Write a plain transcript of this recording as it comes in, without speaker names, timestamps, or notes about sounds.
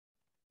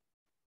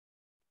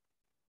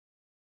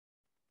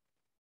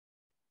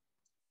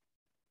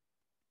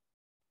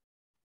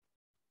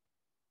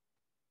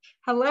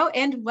Hello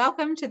and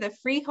welcome to the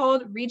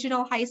Freehold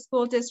Regional High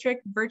School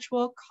District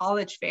Virtual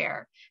College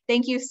Fair.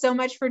 Thank you so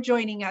much for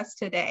joining us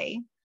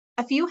today.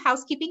 A few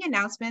housekeeping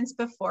announcements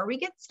before we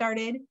get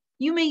started.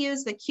 You may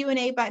use the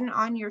Q&A button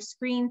on your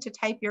screen to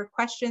type your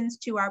questions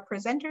to our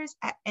presenters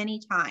at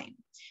any time.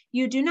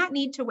 You do not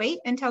need to wait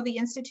until the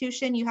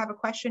institution you have a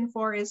question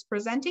for is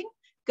presenting.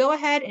 Go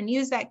ahead and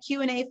use that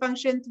Q&A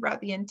function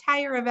throughout the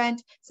entire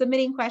event,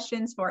 submitting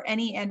questions for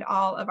any and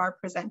all of our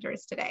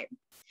presenters today.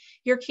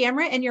 Your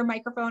camera and your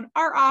microphone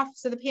are off,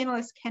 so the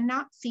panelists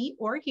cannot see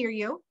or hear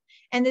you.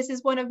 And this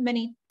is one of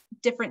many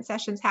different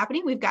sessions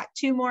happening. We've got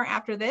 2 more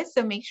after this,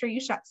 so make sure you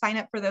sign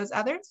up for those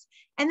others.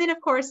 And then, of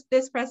course,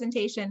 this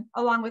presentation,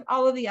 along with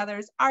all of the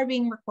others, are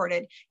being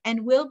recorded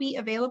and will be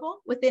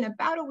available within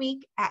about a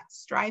week at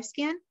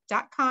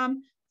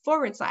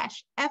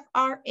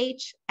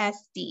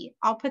strivescan.com/FRHSD.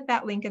 I'll put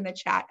that link in the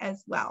chat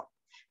as well.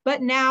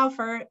 But now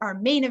for our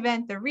main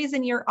event, the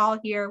reason you're all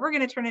here, we're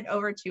going to turn it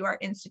over to our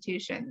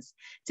institutions.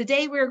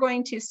 Today, we're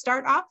going to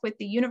start off with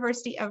the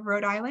University of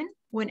Rhode Island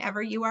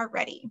whenever you are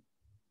ready.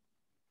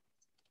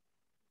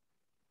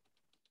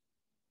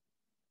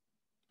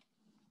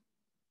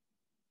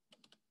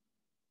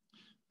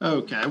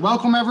 Okay,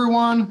 welcome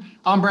everyone.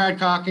 I'm Brad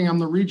Cocking. I'm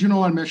the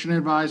Regional Admission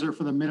Advisor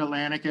for the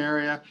Mid-Atlantic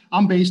area.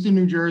 I'm based in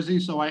New Jersey,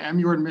 so I am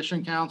your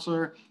admission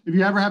counselor. If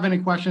you ever have any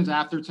questions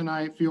after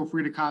tonight, feel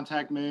free to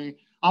contact me.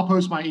 I'll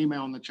post my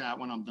email in the chat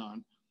when I'm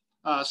done.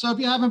 So if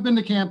you haven't been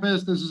to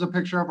campus, this is a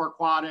picture of our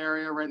quad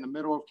area right in the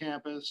middle of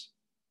campus.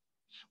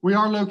 We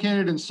are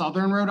located in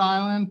southern Rhode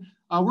Island.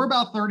 We're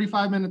about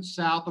 35 minutes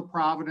south of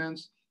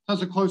Providence. That's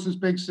the closest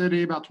big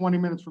city, about 20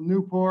 minutes from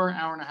Newport,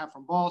 hour and a half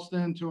from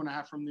Boston,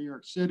 2.5 from New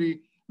York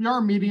City. We are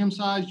a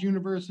medium-sized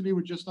university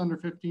with just under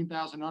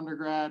 15,000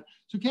 undergrad.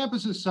 So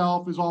campus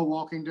itself is all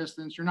walking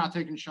distance. You're not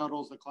taking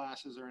shuttles to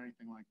classes or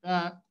anything like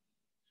that.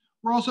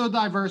 We're also a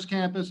diverse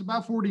campus.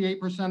 About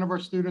 48% of our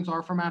students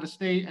are from out of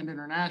state and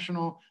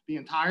international. The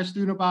entire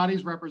student body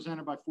is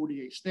represented by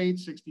 48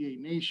 states,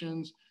 68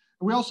 nations.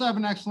 And we also have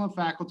an excellent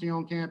faculty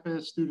on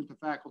campus. Student to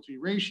faculty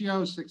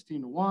ratio is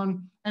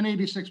 16:1, and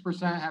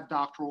 86% have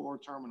doctoral or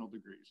terminal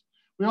degrees.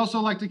 We also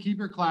like to keep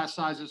your class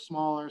sizes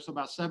smaller, so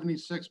about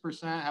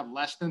 76% have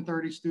less than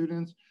 30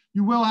 students.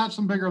 You will have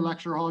some bigger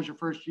lecture halls your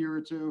first year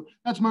or two.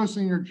 That's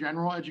mostly in your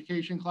general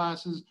education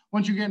classes.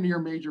 Once you get into your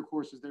major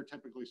courses, they're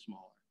typically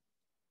smaller.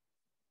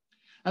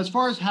 As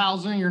far as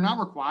housing, you're not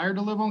required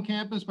to live on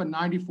campus, but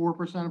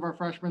 94% of our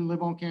freshmen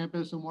live on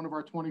campus in one of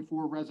our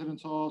 24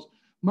 residence halls.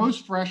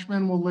 Most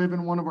freshmen will live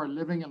in one of our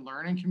living and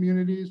learning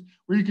communities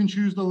where you can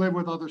choose to live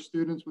with other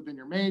students within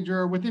your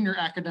major, within your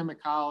academic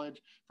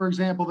college. For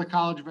example, the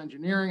College of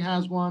Engineering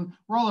has one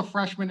where all the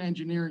freshman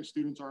engineering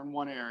students are in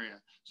one area.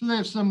 So they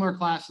have similar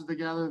classes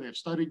together, they have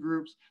study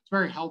groups. It's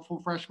very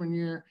helpful freshman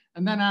year.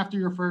 And then after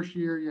your first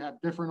year, you have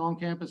different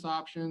on-campus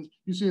options.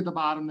 You see at the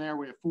bottom there,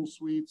 we have full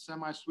suites,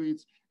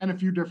 semi-suites, and a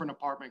few different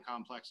apartment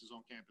complexes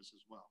on campus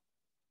as well.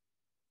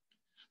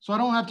 So I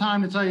don't have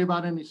time to tell you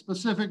about any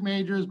specific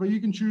majors, but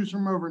you can choose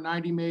from over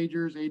 90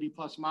 majors, 80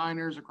 plus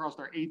minors across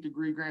our 8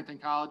 degree granting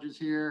colleges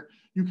here.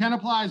 You can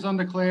apply as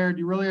undeclared.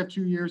 You really have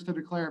 2 years to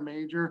declare a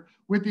major,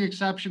 with the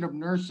exception of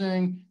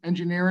nursing,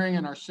 engineering,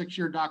 and our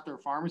 6-year doctor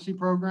of pharmacy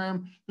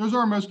program. Those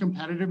are our most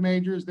competitive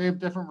majors. They have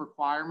different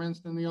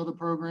requirements than the other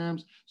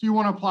programs. So you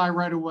want to apply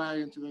right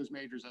away into those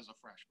majors as a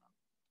freshman.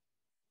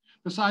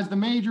 Besides the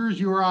majors,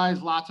 URI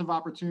has lots of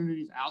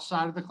opportunities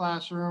outside of the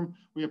classroom.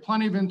 We have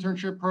plenty of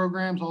internship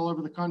programs all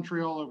over the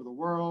country, all over the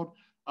world.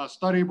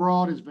 Study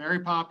abroad is very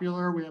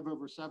popular. We have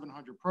over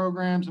 700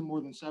 programs in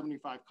more than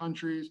 75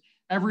 countries.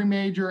 Every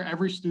major,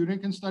 every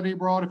student can study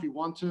abroad if you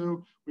want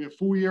to. We have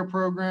full year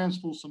programs,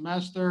 full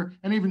semester,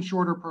 and even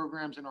shorter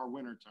programs in our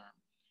winter term.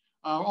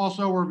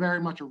 Also, we're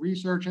very much a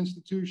research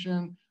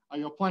institution.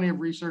 You have plenty of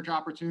research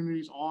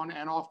opportunities on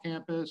and off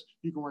campus.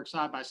 You can work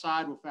side by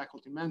side with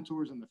faculty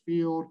mentors in the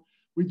field.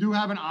 We do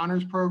have an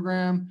honors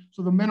program.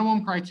 So the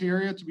minimum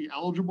criteria to be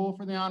eligible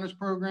for the honors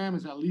program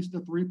is at least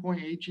a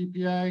 3.8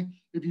 GPA.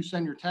 If you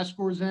send your test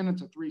scores in,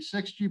 it's a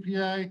 3.6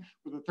 GPA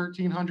with a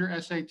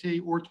 1300 SAT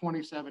or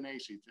 27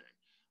 ACT.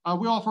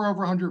 We offer over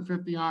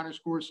 150 honors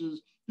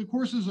courses. The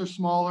courses are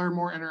smaller,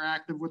 more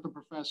interactive with the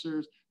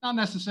professors, not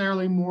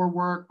necessarily more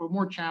work, but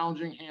more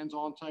challenging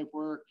hands-on type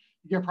work.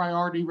 You get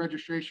priority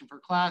registration for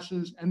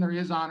classes, and there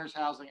is honors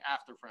housing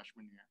after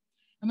freshman year.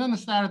 And then the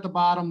stat at the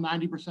bottom,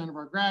 90% of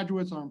our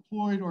graduates are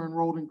employed or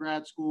enrolled in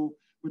grad school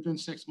within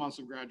 6 months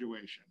of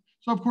graduation.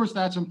 So of course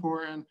that's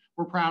important.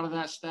 We're proud of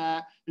that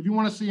stat. If you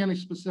want to see any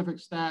specific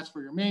stats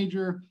for your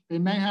major, they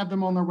may have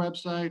them on their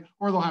website,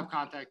 or they'll have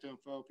contact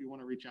info if you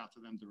want to reach out to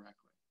them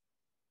directly.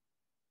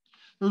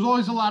 There's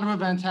always a lot of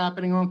events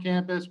happening on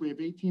campus. We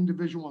have 18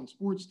 Division I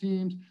sports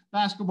teams.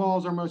 Basketball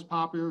is our most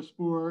popular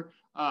sport.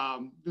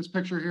 This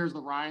picture here is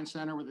the Ryan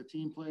Center where the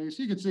team plays.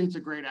 So you can see it's a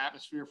great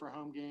atmosphere for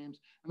home games.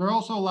 And there are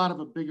also a lot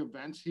of big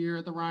events here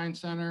at the Ryan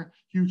Center,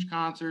 huge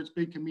concerts,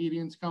 big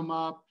comedians come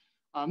up,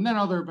 then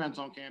other events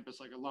on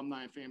campus like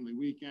Alumni and Family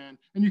Weekend,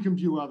 and you can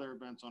view other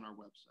events on our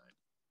website.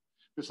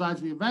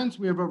 Besides the events,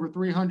 we have over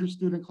 300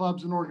 student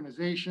clubs and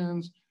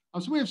organizations.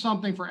 So we have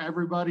something for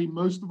everybody.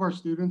 Most of our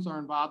students are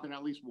involved in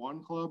at least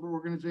one club or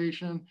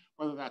organization,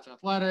 whether that's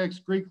athletics,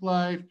 Greek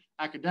life,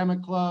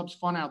 academic clubs,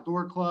 fun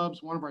outdoor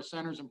clubs, one of our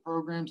centers and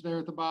programs there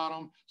at the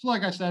bottom. So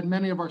like I said,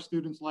 many of our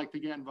students like to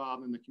get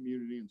involved in the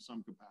community in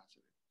some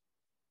capacity.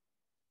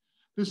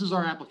 This is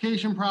our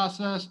application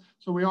process.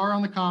 So we are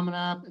on the Common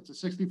App. It's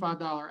a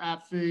 $65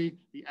 app fee.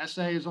 The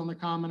essay is on the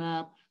Common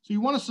App. So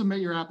you want to submit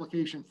your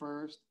application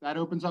first. That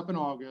opens up in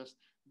August.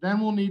 Then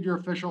we'll need your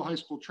official high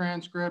school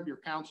transcript. Your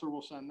counselor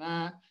will send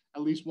that,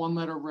 at least one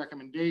letter of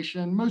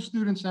recommendation. Most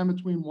students send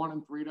between 1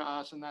 and 3 to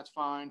us, and that's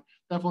fine.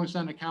 Definitely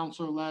send a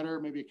counselor letter,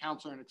 maybe a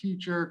counselor and a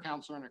teacher,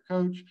 counselor and a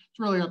coach. It's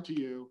really up to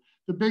you.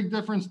 The big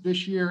difference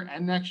this year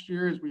and next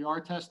year is we are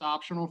test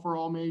optional for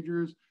all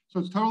majors. So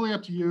it's totally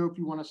up to you if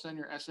you want to send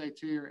your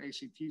SAT or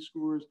ACT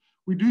scores.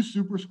 We do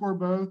super score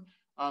both.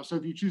 So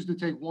if you choose to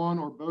take one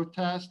or both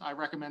tests, I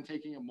recommend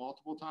taking it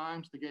multiple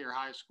times to get your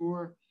highest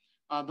score.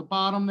 The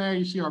bottom there,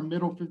 you see our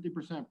middle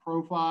 50%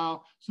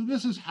 profile. So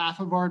this is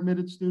half of our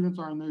admitted students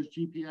are in those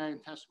GPA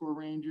and test score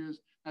ranges.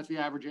 That's the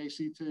average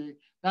ACT.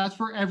 That's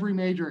for every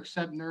major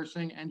except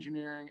nursing,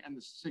 engineering, and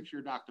the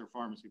 6-year doctor of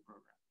pharmacy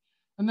program.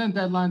 And then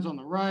deadlines on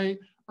the right.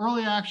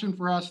 Early action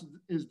for us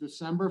is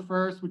December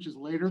 1st, which is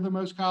later than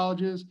most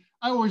colleges.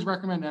 I always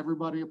recommend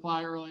everybody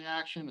apply early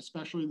action,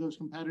 especially those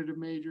competitive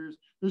majors.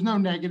 There's no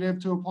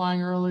negative to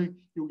applying early.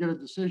 You'll get a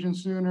decision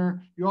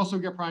sooner. You also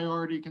get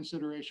priority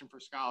consideration for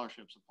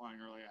scholarships applying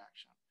early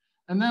action.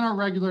 And then our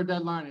regular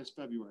deadline is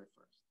February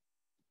 1st.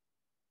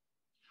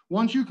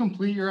 Once you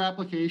complete your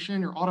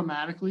application, you're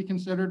automatically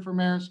considered for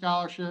merit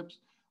scholarships.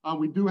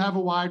 We do have a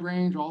wide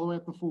range all the way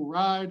up to full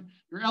ride.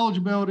 Your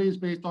eligibility is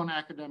based on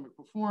academic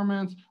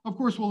performance. Of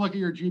course, we'll look at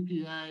your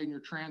GPA and your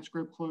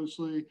transcript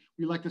closely.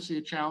 We like to see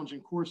a challenging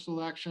course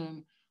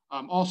selection.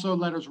 Also,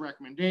 letters of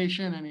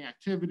recommendation, any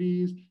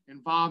activities,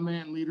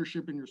 involvement, and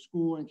leadership in your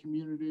school and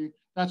community.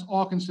 That's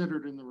all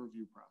considered in the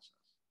review process.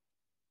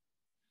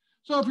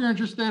 So if you're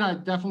interested, I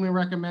definitely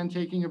recommend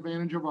taking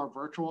advantage of our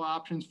virtual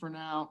options for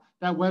now.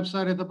 That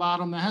website at the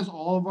bottom, that has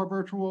all of our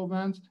virtual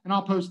events, and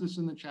I'll post this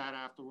in the chat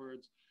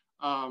afterwards.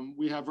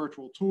 We have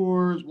virtual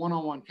tours,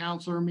 one-on-one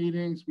counselor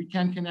meetings. We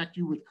can connect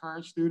you with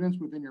current students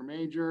within your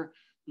major.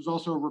 There's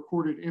also a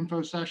recorded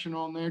info session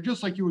on there,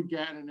 just like you would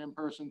get in an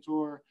in-person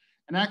tour.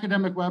 And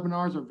academic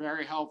webinars are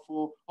very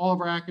helpful. All of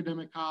our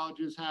academic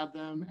colleges have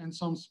them and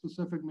some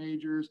specific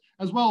majors,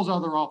 as well as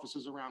other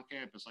offices around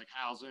campus like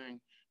housing,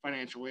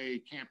 financial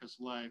aid, campus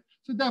life.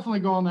 So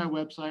definitely go on that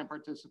website and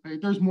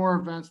participate. There's more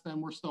events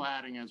than we're still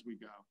adding as we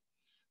go.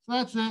 So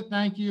that's it.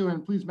 Thank you.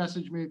 And please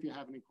message me if you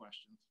have any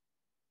questions.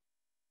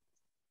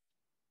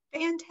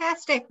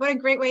 Fantastic. What a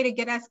great way to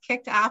get us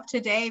kicked off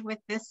today with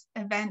this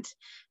event.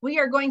 We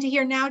are going to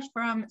hear now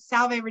from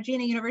Salve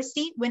Regina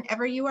University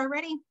whenever you are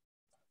ready.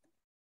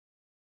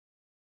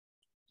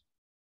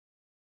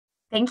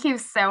 Thank you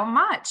so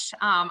much.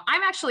 I'm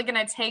actually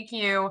going to take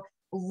you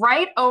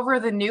right over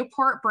the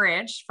Newport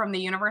Bridge from the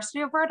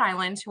University of Rhode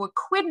Island to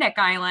Aquidneck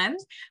Island,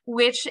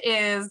 which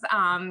is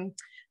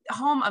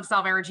home of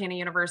Salve Regina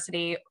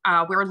University.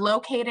 We're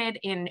located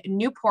in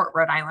Newport,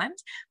 Rhode Island.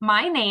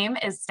 My name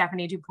is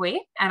Stephanie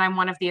Dupuis, and I'm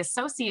one of the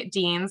Associate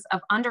Deans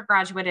of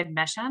Undergraduate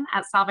Admission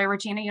at Salve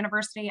Regina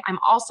University. I'm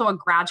also a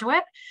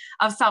graduate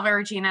of Salve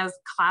Regina's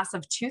class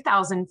of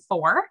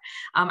 2004.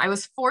 I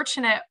was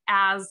fortunate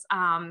as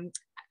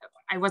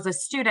I was a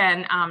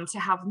student to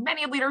have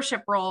many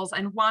leadership roles,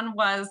 and one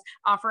was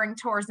offering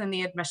tours in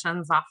the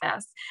admissions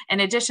office. In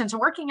addition to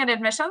working in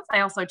admissions,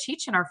 I also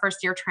teach in our first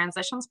year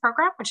transitions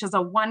program, which is a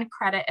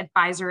 1-credit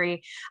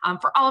advisory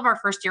for all of our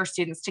first year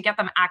students to get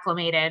them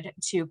acclimated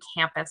to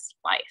campus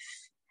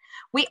life.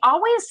 We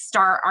always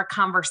start our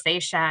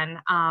conversation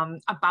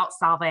about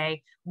Salve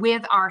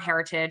with our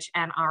heritage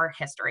and our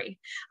history.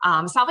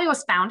 Salve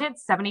was founded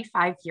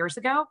 75 years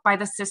ago by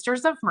the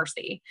Sisters of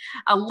Mercy.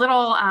 A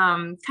little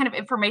kind of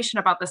information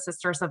about the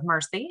Sisters of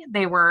Mercy.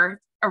 They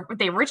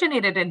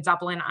originated in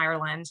Dublin,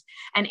 Ireland,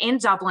 and in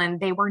Dublin,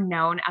 they were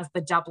known as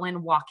the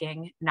Dublin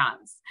Walking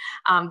Nuns.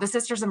 The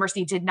Sisters of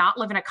Mercy did not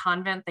live in a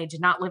convent, they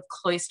did not live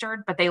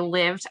cloistered, but they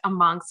lived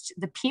amongst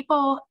the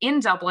people in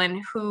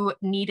Dublin who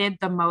needed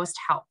the most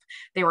help.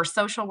 They were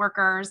social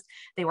workers,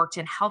 they worked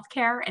in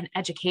healthcare and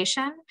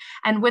education,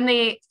 and when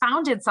they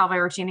founded Salve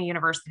Regina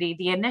University,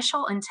 the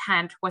initial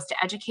intent was to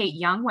educate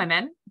young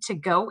women to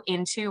go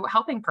into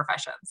helping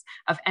professions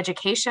of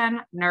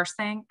education,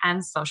 nursing,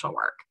 and social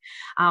work.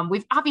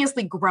 We've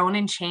obviously grown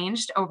and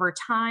changed over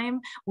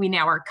time. We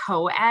now are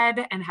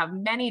co-ed and have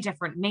many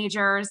different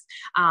majors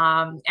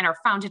and are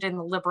founded in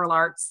the liberal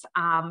arts.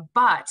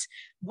 But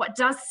what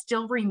does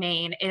still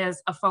remain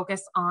is a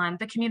focus on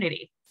the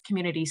community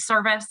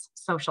service,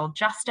 social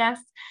justice.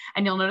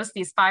 And you'll notice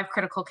these 5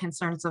 critical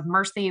concerns of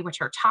mercy,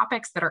 which are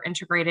topics that are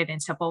integrated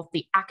into both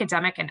the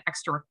academic and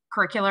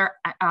extracurricular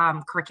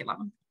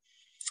curriculum.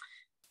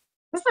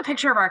 This is a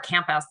picture of our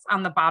campus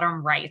on the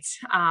bottom right.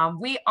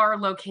 We are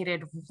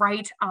located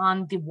right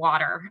on the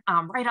water,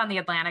 right on the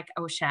Atlantic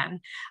Ocean.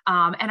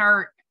 And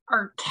our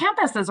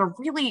campus is a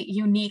really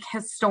unique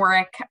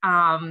historic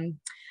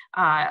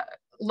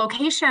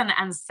Location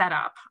and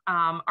setup.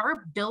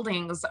 Our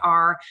buildings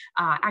are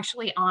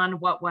actually on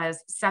what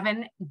was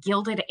 7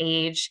 Gilded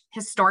Age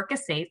historic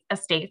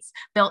estates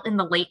built in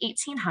the late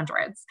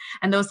 1800s.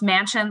 And those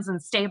mansions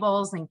and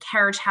stables and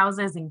carriage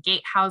houses and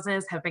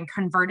gatehouses have been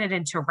converted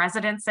into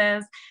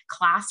residences,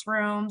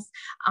 classrooms,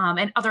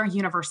 and other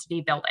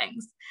university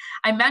buildings.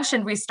 I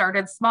mentioned we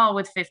started small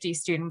with 50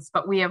 students,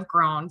 but we have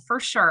grown for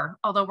sure,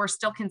 although we're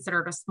still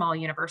considered a small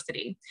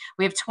university.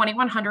 We have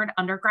 2,100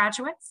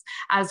 undergraduates,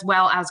 as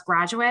well as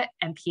graduate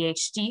and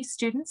PhD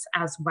students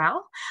as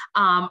well.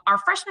 Our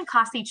freshman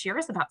class each year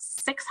is about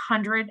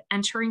 600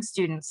 entering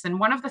students. And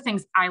one of the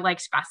things I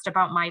liked best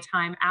about my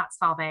time at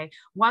Salve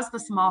was the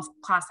small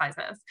class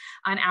sizes.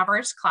 On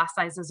average, class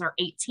sizes are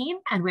 18,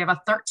 and we have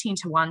a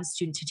 13-to-1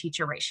 student to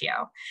teacher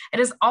ratio. It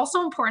is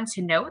also important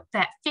to note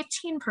that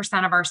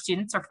 15% of our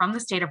students are from the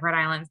state of Rhode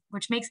Island,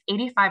 which makes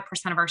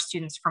 85% of our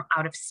students from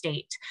out of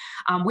state.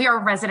 We are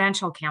a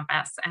residential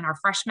campus, and our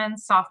freshmen,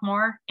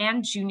 sophomore,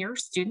 and junior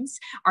students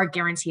are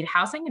guaranteed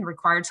housing and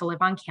required to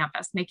live on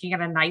campus, making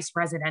it a nice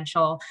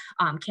residential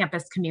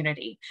campus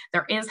community.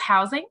 There is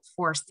housing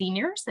for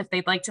seniors if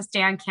they'd like to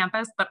stay on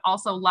campus, but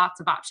also lots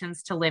of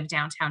options to live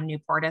downtown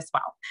Newport as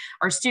well.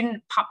 Our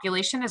student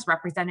population is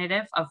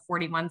representative of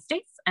 41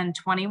 states and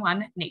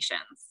 21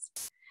 nations.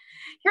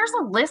 Here's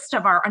a list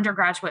of our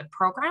undergraduate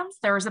programs.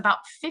 There's about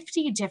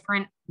 50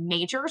 different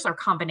majors or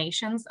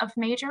combinations of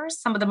majors.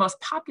 Some of the most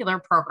popular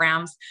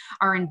programs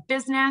are in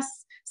business,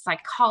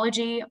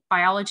 psychology,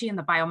 biology and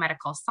the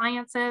biomedical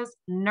sciences,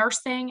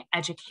 nursing,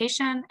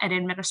 education, and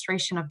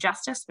administration of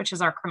justice, which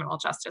is our criminal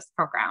justice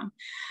program.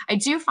 I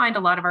do find a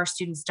lot of our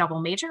students double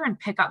major and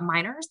pick up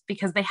minors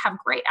because they have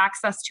great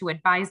access to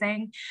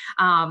advising.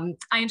 I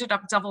ended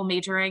up double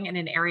majoring in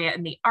an area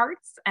in the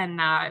arts, and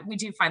we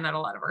do find that a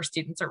lot of our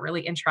students are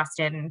really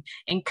interested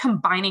in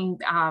combining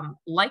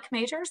like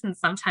majors and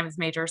sometimes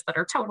majors that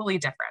are totally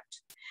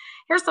different.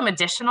 Here's some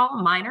additional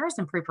minors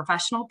and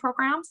pre-professional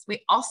programs.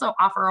 We also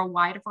offer a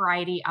wide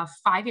variety of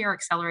 5-year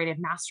accelerated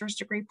master's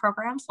degree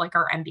programs like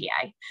our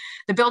MBA.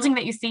 The building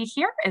that you see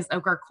here is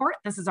Ochre Court.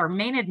 This is our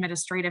main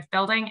administrative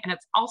building, and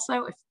it's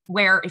also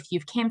where, if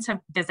you've came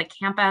to visit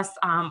campus,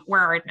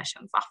 where our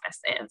admissions office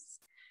is.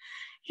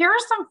 Here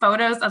are some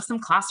photos of some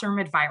classroom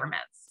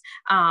environments.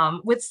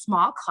 With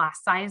small class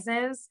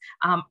sizes,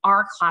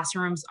 our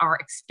classrooms are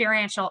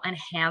experiential and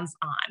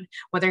hands-on.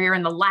 Whether you're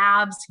in the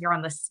labs, you're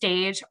on the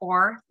stage,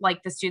 or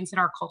like the students in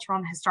our cultural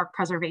and historic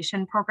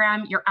preservation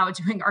program, you're out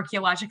doing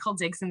archaeological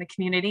digs in the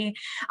community.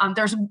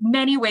 There's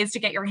many ways to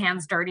get your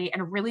hands dirty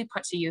and really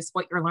put to use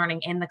what you're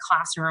learning in the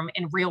classroom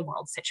in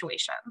real-world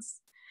situations.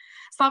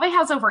 Salve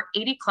has over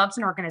 80 clubs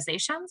and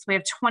organizations. We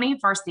have 20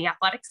 varsity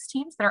athletics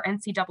teams that are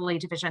NCAA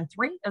Division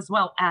III, as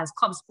well as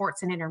club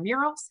sports and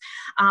intramurals.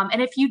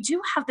 And if you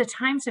do have the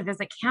time to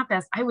visit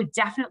campus, I would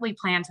definitely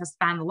plan to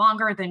spend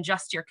longer than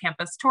just your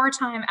campus tour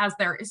time, as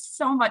there is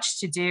so much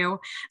to do,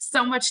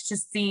 so much to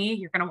see.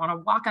 You're going to want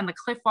to walk on the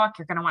cliff walk.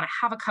 You're going to want to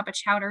have a cup of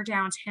chowder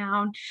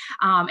downtown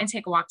and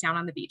take a walk down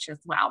on the beach as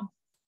well.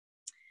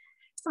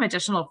 Some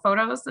additional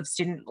photos of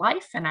student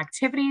life and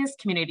activities,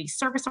 community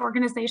service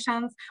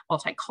organizations,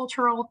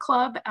 multicultural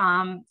club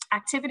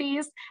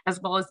activities, as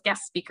well as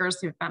guest speakers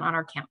who've been on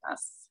our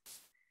campus.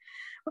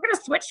 We're going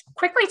to switch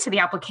quickly to the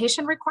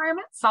application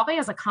requirements. Salve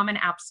is a Common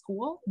App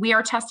school. We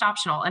are test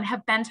optional and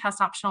have been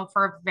test optional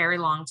for a very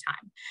long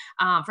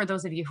time. For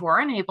those of you who are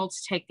unable to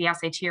take the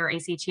SAT or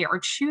ACT or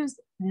choose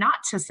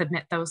not to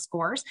submit those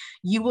scores,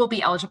 you will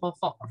be eligible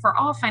for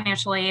all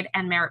financial aid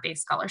and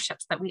merit-based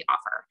scholarships that we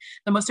offer.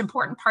 The most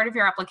important part of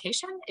your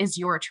application is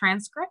your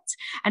transcript,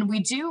 and we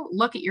do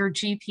look at your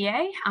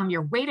GPA,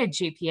 your weighted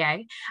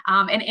GPA,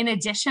 and in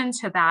addition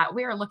to that,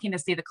 we are looking to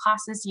see the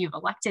classes you've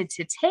elected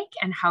to take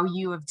and how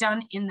you have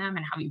done in them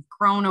and how you've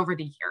grown over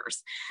the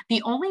years.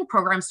 The only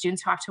program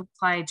students who have to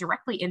apply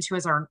directly into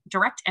is our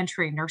direct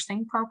entry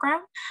nursing program,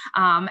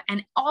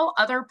 and all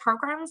other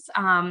programs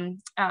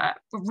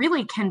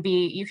really can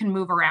be, you can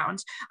move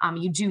around.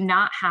 You do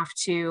not have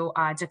to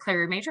declare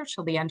your major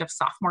till the end of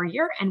sophomore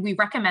year. And we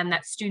recommend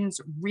that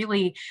students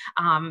really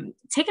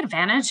take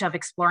advantage of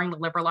exploring the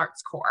liberal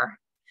arts core.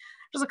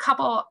 There's a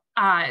couple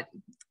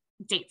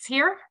dates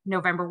here.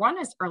 November 1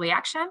 is early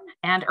action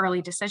and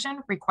early decision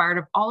required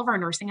of all of our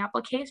nursing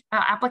applicants,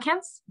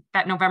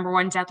 that November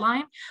 1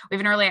 deadline. We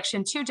have an early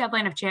action 2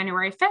 deadline of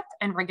January 5th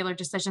and regular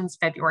decisions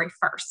February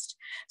 1st.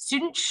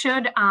 Students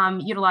should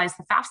utilize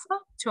the FAFSA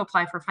to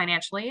apply for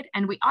financial aid,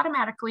 and we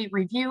automatically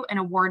review and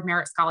award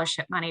merit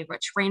scholarship money,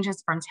 which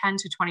ranges from $10,000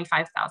 to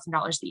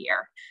 $25,000 a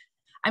year.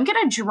 I'm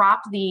going to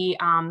drop the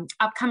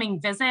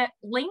upcoming visit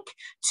link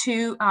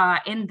to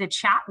in the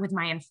chat with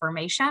my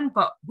information,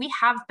 but we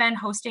have been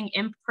hosting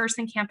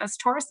in-person campus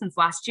tours since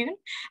last June,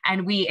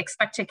 and we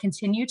expect to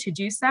continue to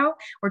do so.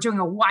 We're doing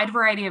a wide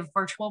variety of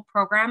virtual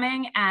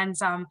programming, and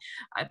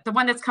the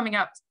one that's coming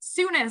up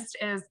soonest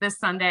is this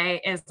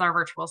Sunday is our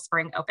virtual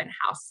spring open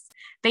house.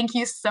 Thank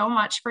you so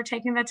much for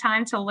taking the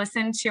time to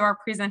listen to our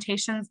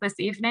presentations this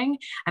evening,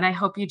 and I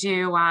hope you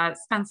do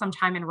spend some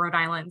time in Rhode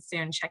Island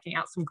soon checking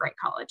out some great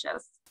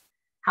colleges.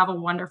 Have a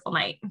wonderful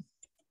night.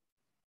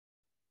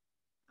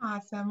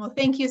 Awesome. Well,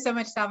 thank you so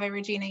much, Salve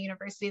Regina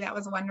University. That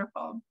was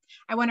wonderful.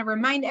 I want to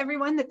remind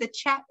everyone that the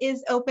chat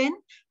is open.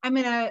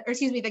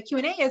 The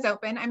Q&A is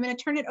open. I'm going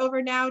to turn it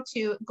over now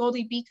to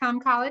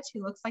Goldey-Beacom College,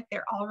 who looks like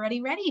they're already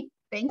ready.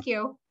 Thank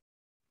you.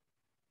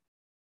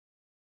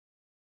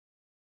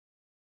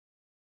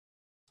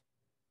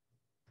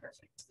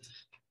 Perfect.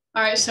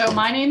 All right, so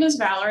my name is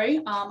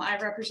Valerie. I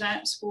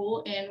represent a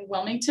school in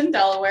Wilmington,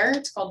 Delaware.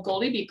 It's called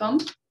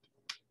Goldey-Beacom.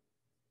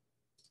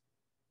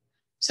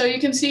 So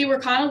you can see we're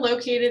kind of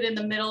located in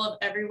the middle of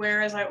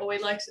everywhere, as I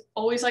always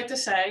like to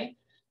say.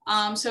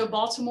 So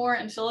Baltimore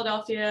and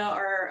Philadelphia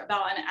are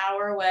about an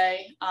hour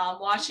away.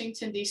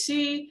 Washington,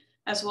 D.C.,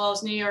 as well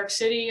as New York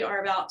City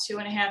are about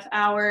 2.5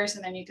 hours.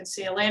 And then you can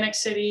see Atlantic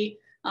City,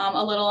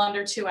 a little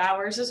under 2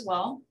 hours as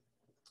well.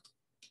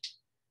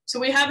 So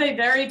we have a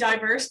very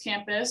diverse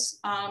campus.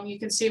 You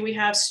can see we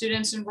have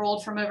students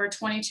enrolled from over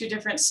 22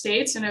 different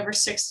states and over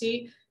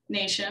 60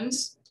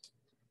 nations.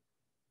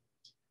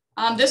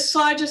 This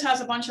slide just has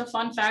a bunch of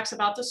fun facts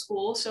about the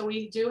school. So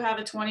we do have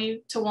a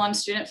 20-to-1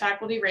 student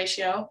faculty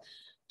ratio.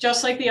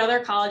 Just like the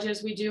other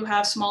colleges, we do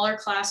have smaller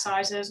class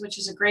sizes, which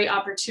is a great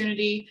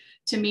opportunity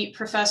to meet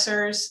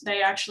professors.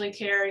 They actually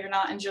care you're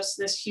not in just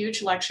this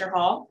huge lecture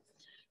hall.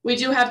 We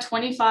do have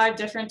 25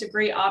 different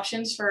degree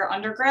options for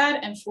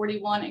undergrad and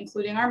 41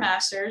 including our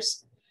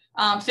masters.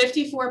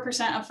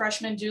 54% of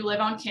freshmen do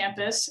live on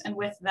campus. And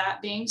with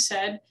that being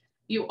said,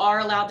 you are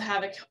allowed to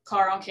have a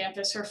car on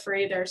campus for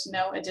free. There's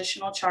no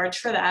additional charge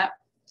for that.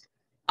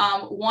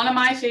 One of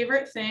my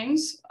favorite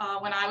things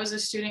when I was a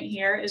student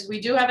here is we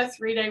do have a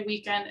 3-day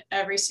weekend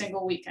every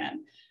single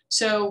weekend.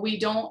 So we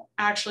don't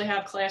actually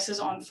have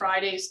classes on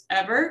Fridays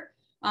ever.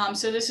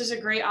 So this is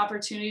a great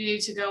opportunity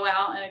to go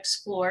out and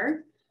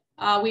explore.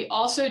 We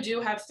also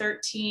do have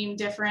 13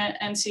 different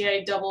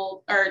NCAA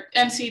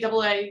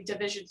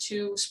Division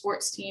II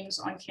sports teams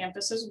on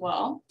campus as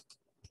well.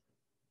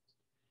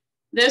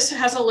 This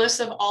has a list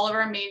of all of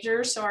our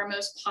majors. So our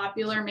most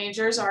popular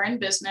majors are in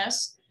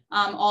business.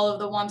 All of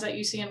the ones that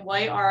you see in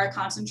white are our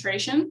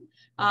concentration.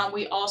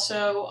 We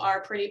also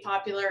are pretty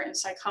popular in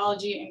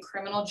psychology and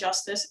criminal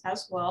justice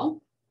as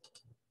well.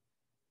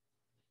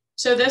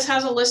 So this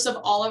has a list of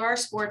all of our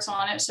sports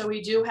on it. So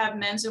we do have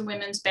men's and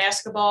women's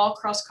basketball,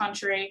 cross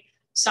country,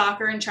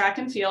 soccer, and track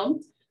and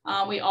field.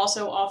 We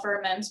also offer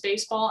men's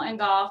baseball and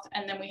golf,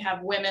 and then we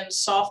have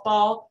women's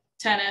softball,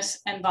 tennis,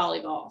 and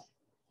volleyball.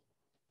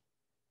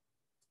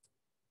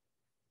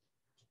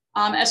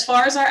 As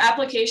far as our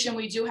application,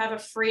 we do have a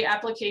free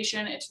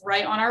application. It's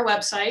right on our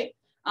website.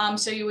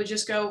 So you would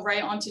just go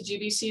right onto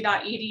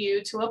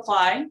gbc.edu to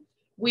apply.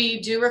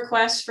 We do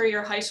request for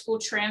your high school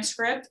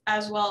transcript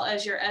as well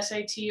as your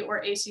SAT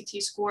or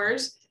ACT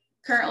scores.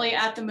 Currently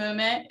at the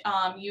moment,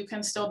 you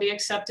can still be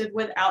accepted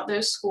without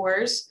those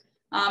scores.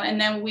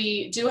 And then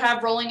we do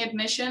have rolling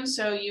admission.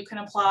 So you can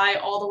apply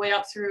all the way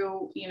up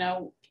through,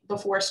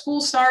 before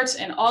school starts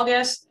in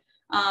August.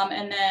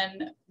 And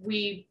then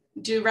we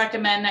do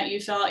recommend that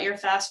you fill out your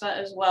FAFSA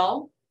as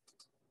well.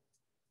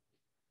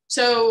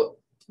 So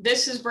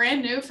this is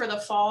brand new for the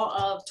fall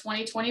of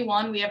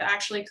 2021. We have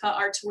actually cut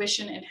our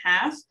tuition in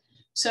half.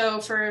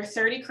 So for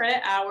 30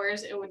 credit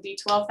hours, it would be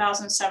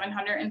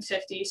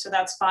 $12,750. So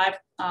that's 5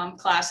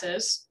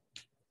 classes.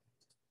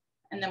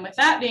 And then with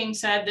that being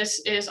said,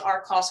 this is our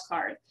cost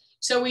card.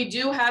 So we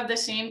do have the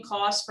same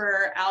cost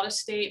for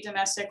out-of-state,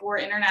 domestic, or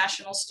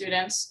international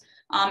students.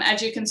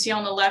 As you can see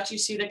on the left, you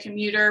see the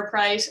commuter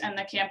price and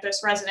the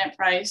campus resident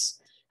price.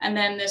 And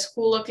then this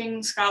cool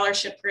looking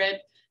scholarship grid.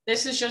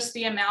 This is just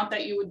the amount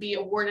that you would be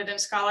awarded in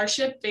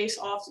scholarship based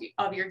off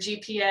of your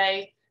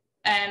GPA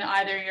and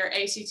either your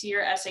ACT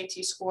or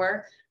SAT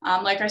score.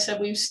 Like I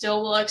said, we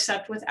still will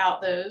accept without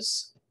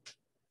those.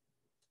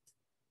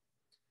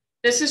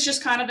 This is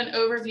just kind of an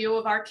overview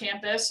of our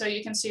campus. So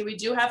you can see we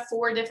do have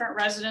 4 different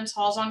residence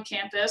halls on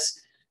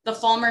campus. The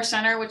Fulmer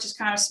Center, which is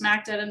kind of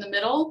smack dead in the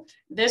middle.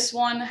 This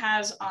one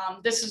has,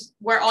 this is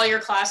where all your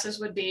classes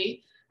would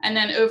be. And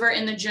then over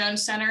in the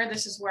Jones Center,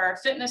 this is where our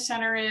fitness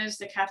center is,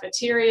 the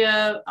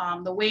cafeteria,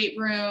 the weight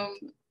room,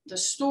 the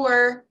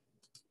store.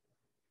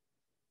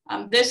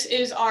 This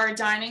is our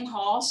dining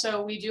hall.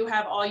 So we do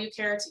have all you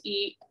care to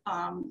eat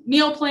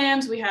meal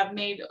plans. We have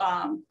made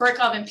brick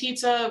oven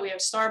pizza. We have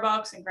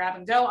Starbucks and grab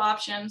and go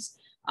options.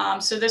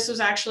 So this was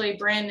actually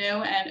brand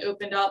new and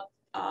opened up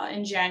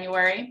in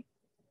January.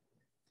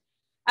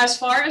 As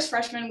far as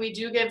freshmen, we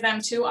do give them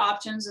 2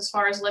 options as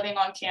far as living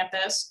on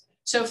campus.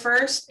 So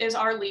first is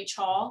our Leach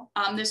Hall.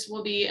 This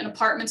will be an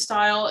apartment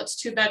style. It's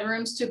 2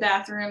 bedrooms, 2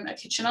 bathrooms, a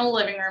kitchen and a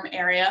living room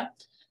area.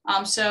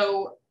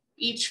 So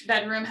each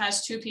bedroom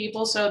has 2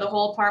 people. So the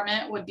whole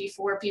apartment would be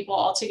 4 people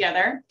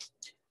altogether.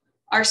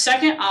 Our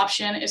second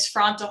option is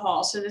Fronta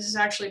Hall. So this is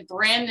actually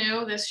brand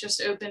new. This just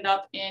opened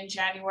up in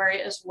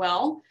January as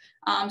well.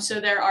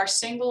 So there are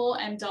single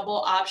and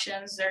double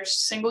options. There's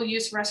single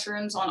use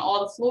restrooms on all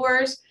the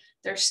floors.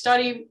 There's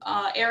study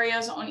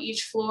areas on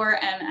each floor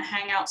and a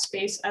hangout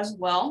space as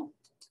well.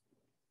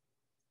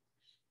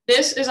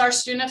 This is our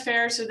student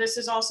affairs. So this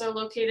is also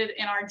located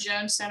in our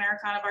Jones Center,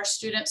 kind of our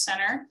student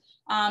center.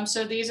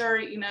 So these are,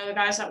 the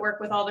guys that work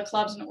with all the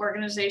clubs and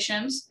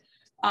organizations.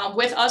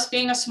 With us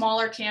being a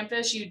smaller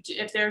campus,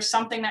 if there's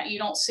something that you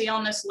don't see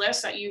on this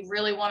list that you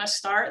really want to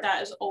start,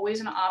 that is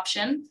always an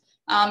option.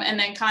 And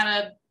then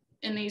kind of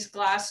in these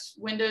glass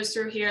windows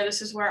through here,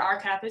 this is where our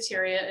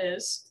cafeteria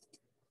is.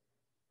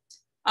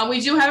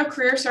 We do have a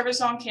career service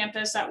on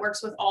campus that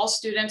works with all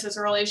students as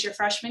early as your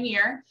freshman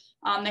year.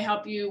 They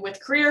help you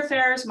with career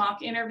fairs,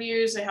 mock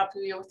interviews, they help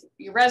you with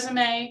your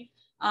resume,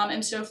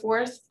 and so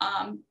forth.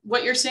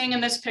 What you're seeing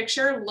in this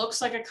picture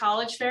looks like a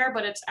college fair,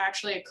 but it's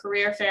actually a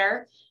career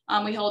fair.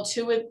 We hold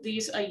 2 of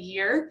these a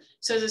year.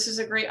 So this is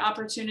a great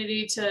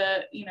opportunity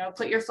to,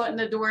 put your foot in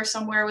the door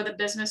somewhere with a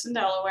business in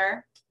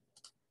Delaware.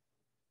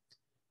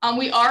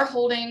 We are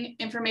holding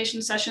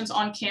information sessions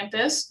on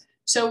campus.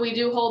 So we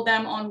do hold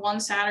them on one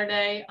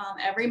Saturday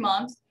every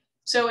month.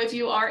 So if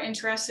you are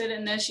interested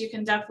in this, you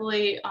can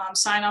definitely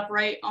sign up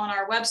right on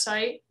our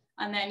website,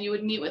 and then you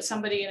would meet with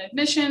somebody in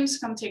admissions,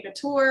 come take a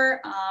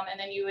tour, and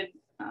then you would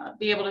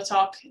be able to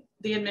talk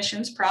the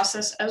admissions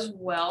process as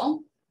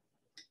well.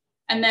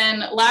 And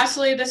then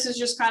lastly, this is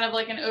just kind of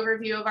like an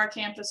overview of our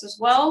campus as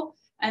well.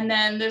 And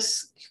then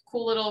this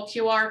cool little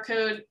QR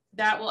code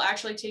that will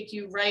actually take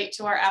you right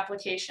to our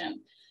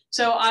application.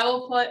 So I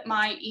will put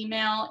my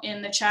email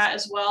in the chat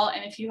as well.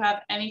 And if you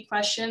have any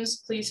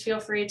questions, please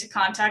feel free to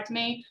contact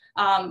me.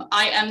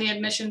 I am the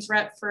admissions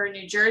rep for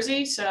New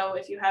Jersey. So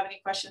if you have any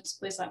questions,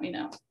 please let me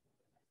know.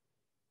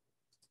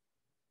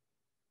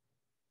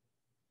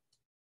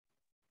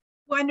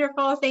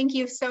 Wonderful. Thank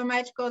you so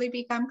much,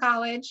 Goldey-Beacom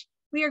College.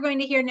 We are going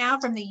to hear now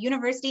from the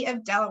University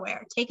of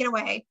Delaware. Take it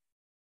away.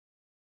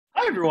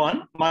 Hi,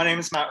 everyone. My name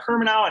is Matt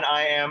Hermanow, and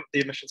I am the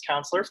admissions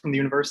counselor from the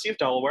University of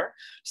Delaware.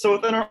 So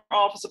within our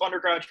Office of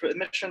Undergraduate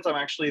Admissions, I'm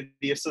actually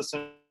the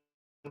assistant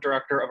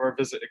director of our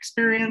visit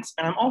experience,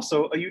 and I'm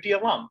also a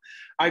UD alum.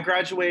 I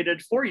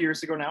graduated 4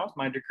 years ago now with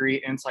my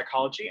degree in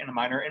psychology and a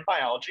minor in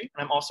biology,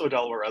 and I'm also a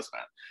Delaware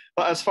resident.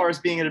 But as far as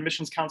being an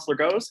admissions counselor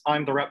goes,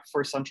 I'm the rep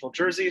for Central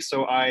Jersey,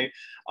 so I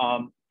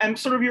am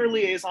sort of your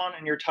liaison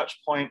and your touch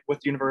point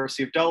with the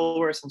University of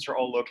Delaware, since you're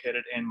all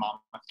located in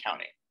Monmouth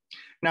County.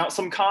 Now,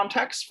 some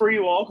context for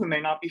you all who may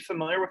not be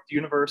familiar with the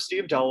University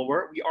of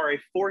Delaware. We are a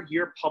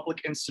 4-year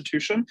public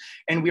institution,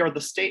 and we are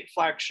the state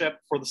flagship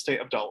for the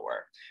state of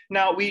Delaware.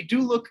 Now, we do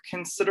look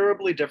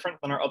considerably different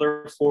than our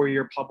other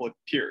 4-year public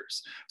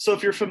peers. So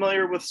if you're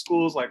familiar with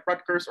schools like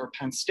Rutgers or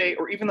Penn State,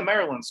 or even the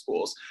Maryland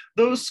schools,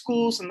 those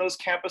schools and those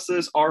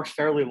campuses are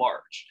fairly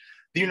large.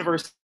 The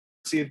University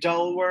of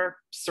Delaware,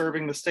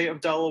 serving the state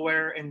of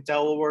Delaware, and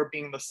Delaware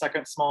being the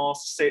second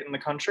smallest state in the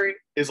country,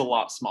 is a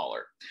lot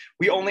smaller.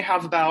 We only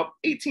have about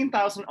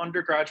 18,000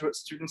 undergraduate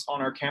students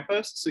on our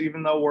campus, so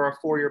even though we're a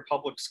 4-year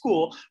public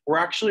school, we're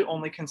actually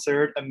only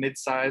considered a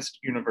mid-sized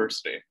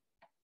university.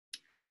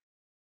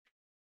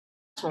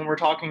 When we're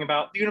talking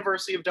about the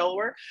University of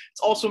Delaware, it's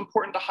also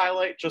important to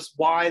highlight just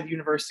why the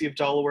University of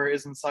Delaware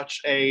is in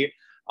such a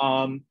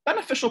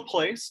beneficial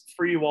place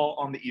for you all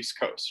on the East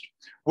Coast.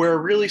 We're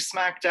really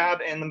smack dab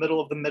in the middle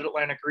of the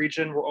Mid-Atlantic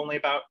region. We're only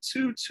about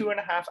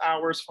 2.5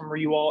 hours from where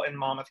you all in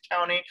Monmouth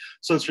County.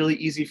 So it's really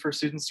easy for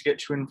students to get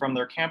to and from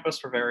their campus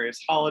for various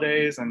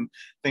holidays and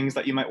things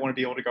that you might want to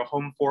be able to go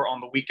home for on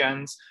the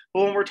weekends.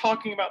 But when we're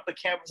talking about the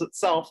campus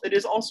itself, it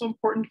is also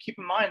important to keep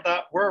in mind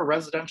that we're a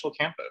residential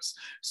campus.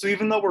 So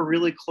even though we're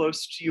really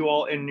close to you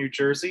all in New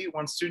Jersey,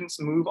 when students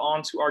move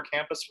onto our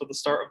campus for the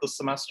start of the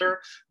semester,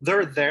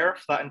 they're there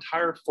for that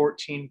entire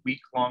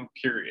 14-week-long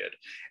period.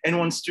 And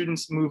when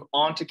students move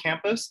onto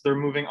campus, they're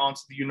moving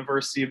onto the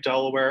University of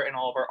Delaware and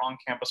all of our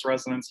on-campus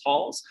residence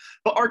halls.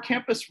 But our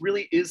campus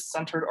really is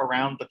centered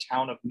around the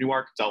town of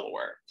Newark,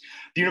 Delaware.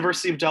 The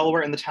University of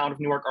Delaware and the town of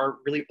Newark are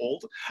really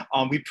old.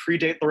 We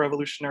predate the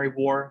Revolutionary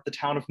War. The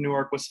town of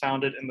Newark was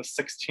founded in the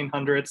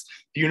 1600s.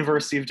 The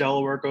University of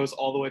Delaware goes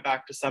all the way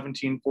back to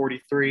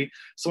 1743.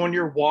 So when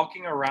you're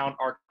walking around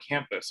our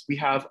campus, we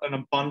have an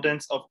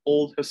abundance of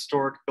old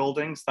historic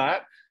buildings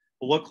that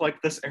look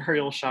like this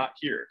aerial shot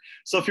here.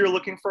 So if you're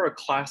looking for a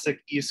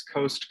classic East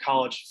Coast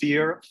college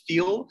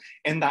feel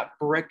in that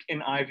brick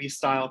and ivy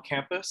style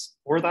campus,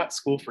 we're that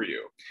school for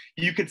you.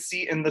 You could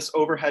see in this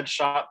overhead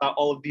shot that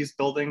all of these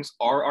buildings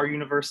are our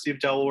University of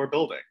Delaware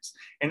buildings.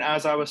 And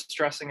as I was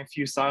stressing a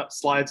few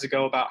slides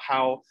ago about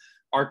how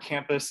our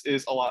campus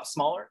is a lot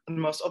smaller than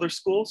most other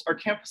schools, our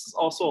campus is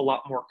also a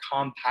lot more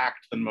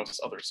compact than most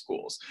other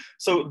schools.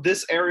 So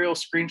this aerial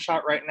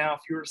screenshot right now, if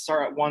you were to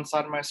start at one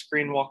side of my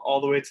screen, walk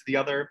all the way to the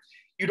other,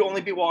 you'd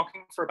only be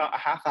walking for about a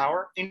half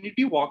hour, and you'd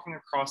be walking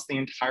across the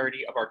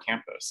entirety of our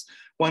campus.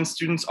 When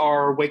students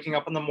are waking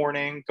up in the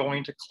morning,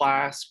 going to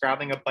class,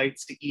 grabbing a bite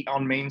to eat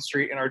on Main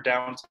Street in our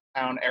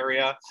downtown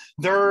area,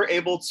 they're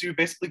able to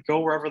basically go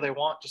wherever they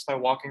want just by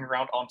walking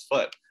around on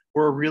foot.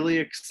 We're a really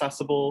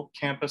accessible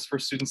campus for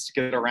students to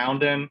get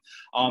around in.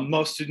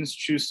 Most students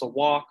choose to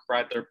walk,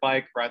 ride their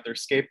bike, ride their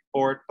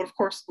skateboard, but of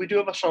course we do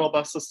have a shuttle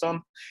bus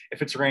system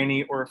if it's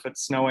rainy or if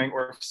it's snowing,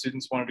 or if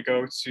students wanted to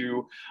go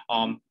to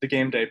the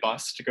game day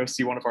bus to go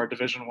see one of our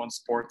Division I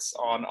sports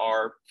on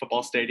our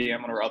football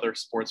stadium and our other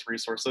sports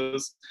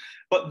resources.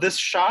 But this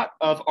shot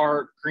of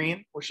our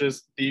green, which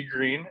is the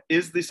green,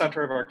 is the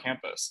center of our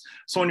campus.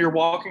 So when you're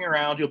walking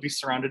around, you'll be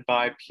surrounded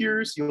by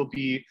piers, you'll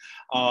be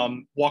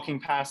walking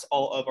past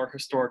all of our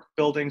historic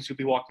buildings, you'll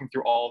be walking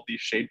through all of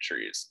these shade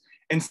trees.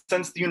 And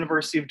since the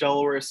University of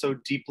Delaware is so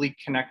deeply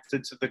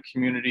connected to the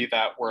community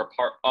that we're a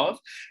part of,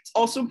 it's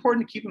also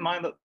important to keep in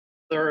mind that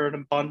there are an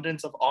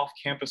abundance of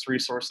off-campus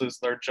resources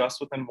that are just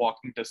within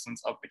walking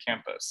distance of the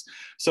campus.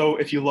 So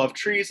if you love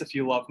trees, if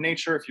you love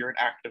nature, if you're an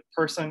active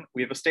person,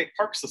 we have a state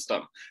park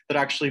system that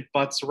actually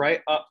butts right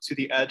up to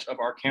the edge of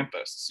our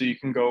campus. So you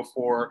can go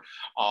for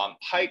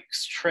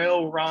hikes,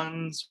 trail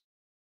runs,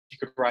 you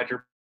could ride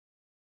your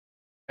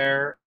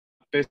there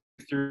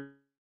basically through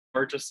the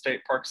largest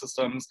state park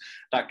systems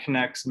that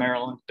connects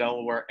Maryland,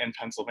 Delaware, and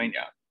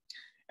Pennsylvania.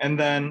 And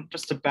then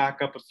just to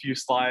back up a few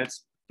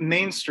slides,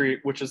 Main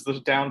Street, which is the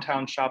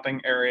downtown shopping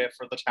area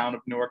for the town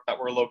of Newark that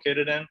we're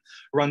located in,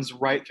 runs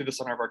right through the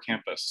center of our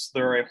campus.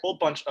 There are a whole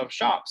bunch of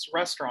shops,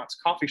 restaurants,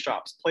 coffee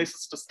shops,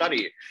 places to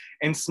study,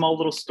 and small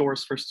little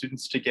stores for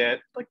students to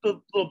get like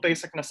the little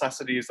basic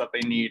necessities that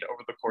they need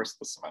over the course of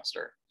the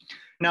semester.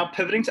 Now,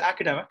 pivoting to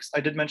academics,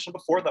 I did mention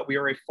before that we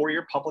are a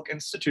four-year public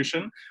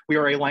institution. We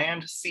are a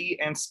land, sea,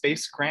 and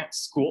space grant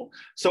school.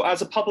 So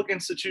as a public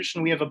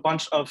institution, we have a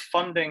bunch of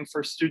funding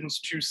for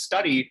students to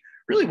study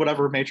really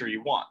whatever major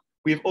you want.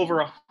 We have over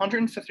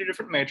 150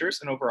 different majors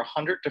and over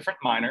 100 different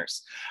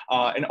minors,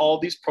 and all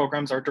of these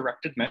programs are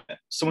direct admit.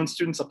 So when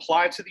students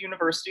apply to the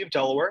University of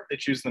Delaware, they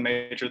choose the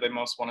major they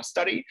most want to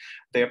study,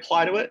 they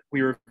apply to it,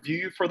 we review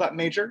you for that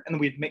major, and then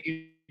we admit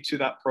you to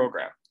that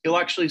program. You'll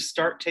actually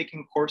start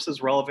taking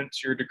courses relevant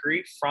to your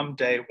degree from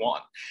day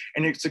one.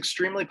 And it's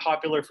extremely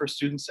popular for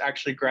students to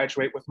actually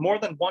graduate with more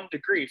than one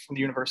degree from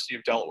the University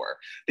of Delaware.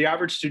 The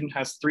average student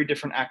has 3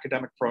 different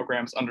academic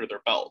programs under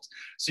their belt.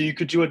 So you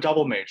could do a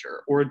double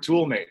major or a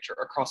dual major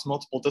across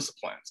multiple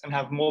disciplines and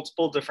have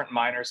multiple different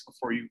minors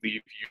before you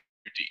leave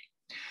UD.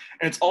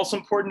 And it's also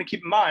important to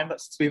keep in mind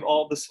that since we have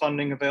all this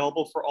funding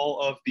available for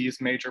all of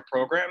these major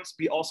programs,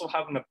 we also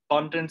have an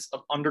abundance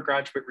of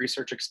undergraduate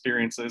research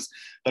experiences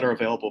that are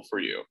available for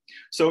you.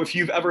 So if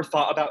you've ever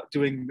thought about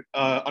doing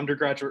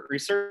undergraduate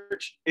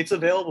research, it's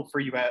available for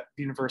you at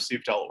the University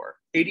of Delaware.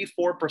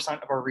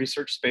 84% of our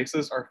research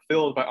spaces are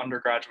filled by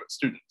undergraduate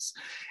students.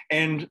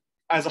 And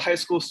as a high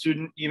school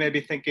student, you may be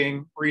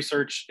thinking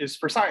research is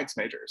for science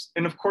majors.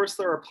 And of course,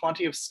 there are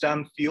plenty of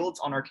STEM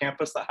fields on our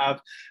campus that have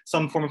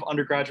some form of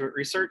undergraduate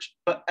research,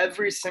 but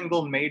every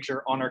single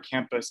major on our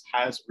campus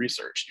has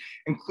research,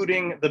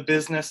 including the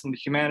business and the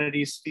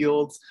humanities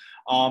fields,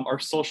 our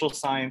social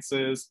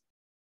sciences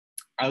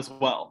as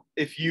well.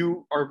 If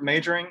you are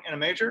majoring in a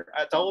major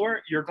at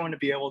Delaware, you're going to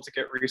be able to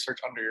get research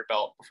under your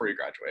belt before you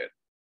graduate.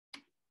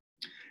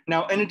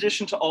 Now, in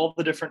addition to all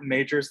the different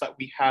majors that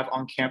we have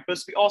on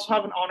campus, we also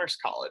have an honors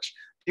college.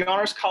 The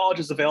honors college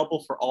is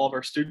available for all of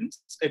our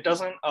students. It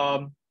doesn't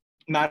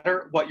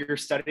matter what you're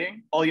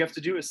studying. All you have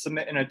to do is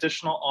submit an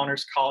additional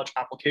honors college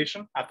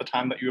application at the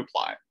time that you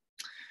apply.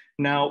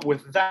 Now,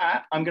 with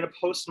that, I'm going to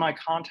post my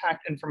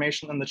contact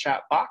information in the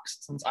chat box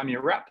since I'm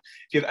your rep.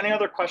 If you have any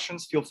other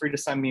questions, feel free to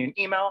send me an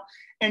email.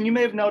 And you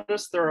may have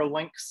noticed there are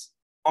links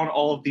on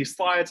all of these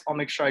slides. I'll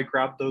make sure I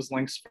grab those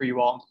links for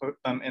you all and put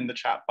them in the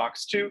chat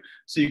box too,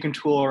 so you can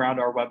tool around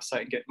our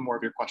website and get more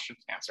of your questions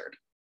answered.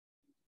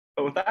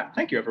 But with that,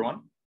 thank you,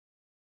 everyone.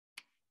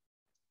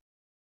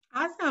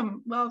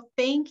 Awesome. Well,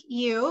 thank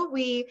you.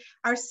 We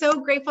are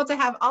so grateful to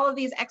have all of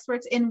these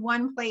experts in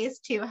one place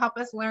to help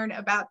us learn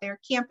about their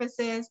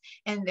campuses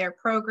and their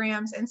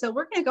programs. And so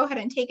we're going to go ahead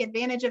and take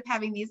advantage of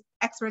having these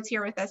experts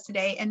here with us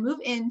today and move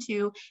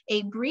into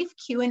a brief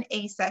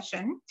Q&A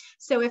session.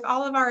 So if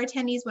all of our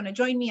attendees want to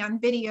join me on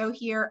video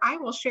here, I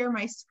will share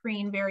my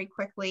screen very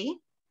quickly.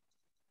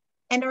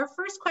 And our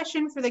first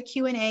question for the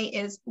Q&A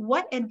is,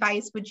 what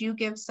advice would you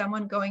give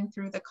someone going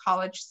through the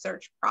college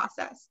search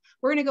process?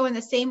 We're going to go in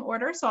the same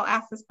order, so I'll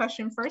ask this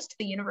question first to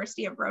the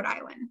University of Rhode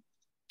Island.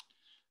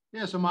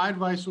 Yeah, so my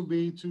advice would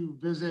be to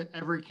visit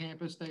every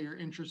campus that you're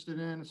interested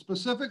in,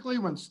 specifically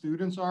when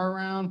students are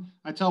around.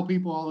 I tell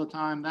people all the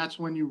time, that's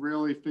when you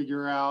really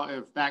figure out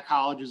if that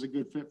college is a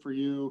good fit for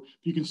you,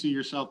 if you can see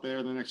yourself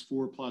there the next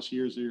 4+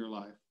 years of your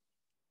life.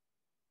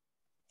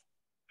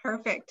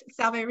 Perfect.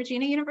 Salve,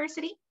 Regina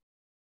University?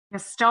 You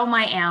stole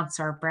my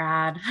answer,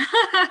 Brad.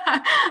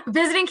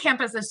 Visiting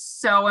campus is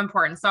so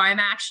important. So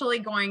I'm actually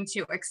going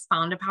to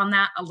expound upon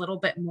that a little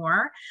bit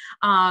more.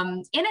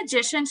 In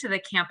addition to the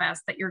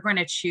campus that you're going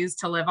to choose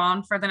to live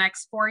on for the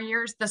next 4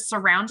 years, the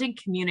surrounding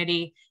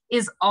community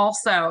is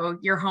also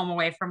your home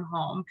away from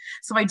home.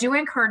 So I do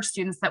encourage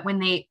students that when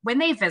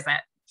they visit,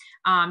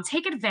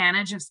 take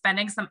advantage of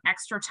spending some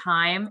extra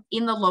time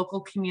in the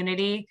local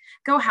community.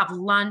 Go have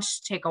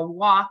lunch, take a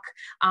walk,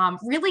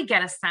 really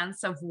get a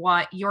sense of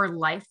what your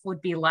life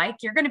would be like.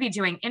 You're going to be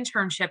doing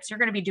internships, you're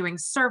going to be doing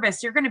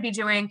service, you're going to be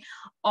doing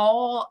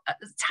all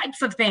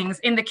types of things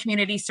in the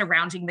community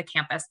surrounding the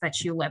campus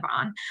that you live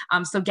on.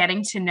 So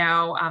getting to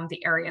know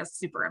the area is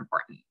super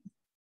important.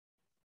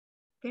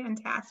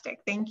 Fantastic,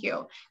 thank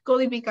you.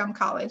 Goldey-Beacom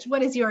College,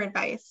 what is your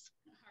advice?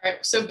 All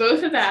right, so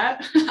both of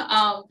that,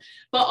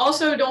 but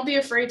also don't be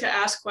afraid to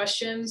ask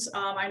questions.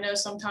 I know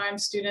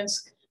sometimes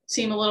students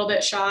seem a little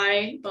bit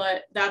shy,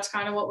 but that's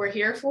kind of what we're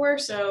here for.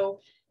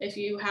 So if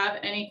you have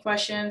any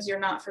questions, you're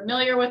not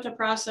familiar with the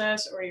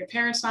process, or your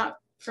parents not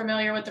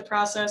familiar with the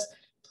process,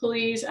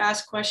 please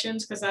ask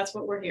questions, because that's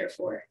what we're here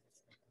for.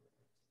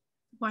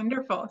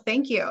 Wonderful,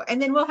 thank you. And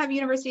then we'll have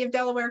University of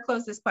Delaware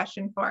close this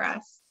question for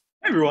us.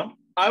 Hey everyone,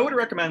 I would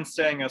recommend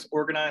staying as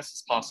organized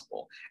as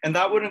possible. And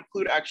that would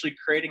include actually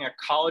creating a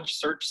college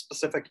search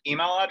specific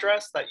email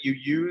address that you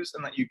use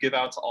and that you give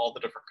out to all the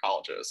different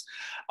colleges.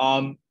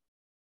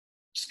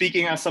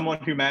 Speaking as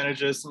someone who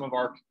manages some of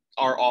our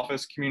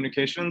office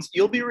communications,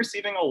 you'll be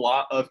receiving a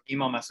lot of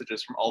email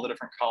messages from all the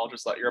different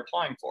colleges that you're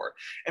applying for.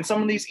 And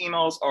some of these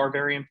emails are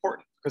very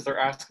important because they're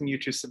asking you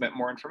to submit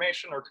more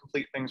information or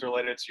complete things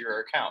related to your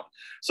account.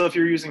 So if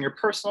you're using your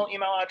personal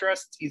email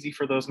address, it's easy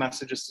for those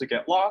messages to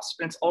get lost.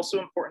 And it's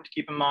also important to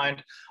keep in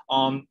mind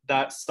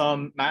that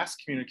some mass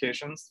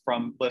communications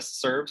from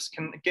listservs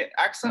can get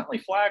accidentally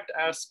flagged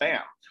as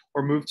spam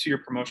or moved to your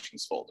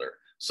promotions folder.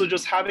 So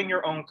just having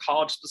your own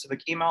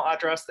college-specific email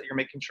address that you're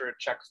making sure to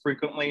check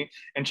frequently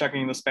and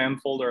checking the spam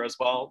folder as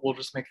well will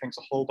just make things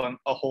a whole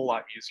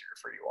lot easier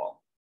for you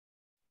all.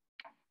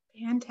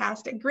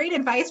 Fantastic. Great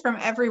advice from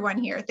everyone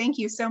here. Thank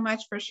you so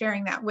much for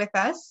sharing that with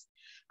us.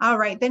 All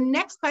right, the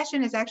next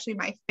question is actually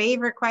my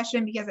favorite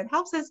question because it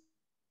helps us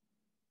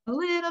a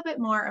little bit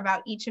more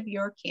about each of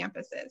your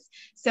campuses.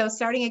 So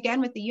starting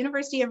again with the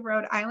University of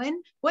Rhode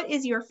Island, what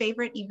is your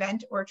favorite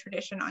event or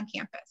tradition on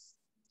campus?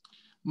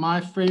 My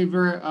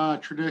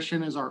favorite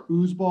tradition is our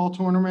oozeball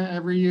tournament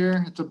every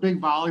year. It's a big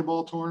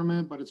volleyball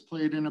tournament, but it's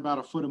played in about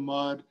a foot of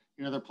mud.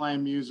 You know, they're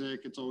playing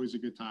music. It's always a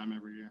good time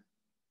every year.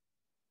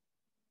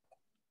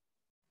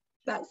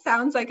 That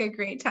sounds like a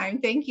great time.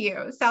 Thank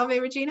you. Salve,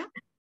 Regina?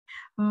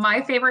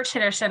 My favorite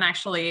tradition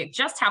actually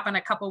just happened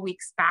a couple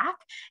weeks back.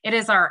 It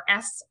is our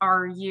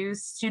SRU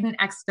Student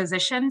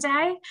Exposition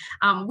Day.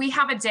 We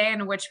have a day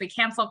in which we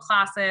cancel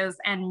classes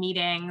and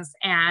meetings,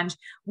 and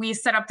we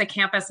set up the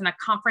campus in a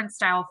conference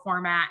style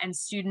format, and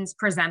students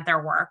present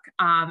their work.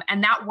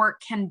 And that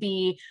work can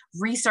be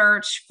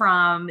research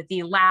from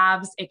the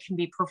labs. It can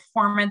be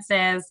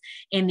performances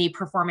in the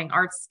performing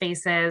arts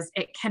spaces.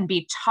 It can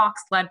be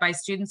talks led by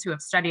students who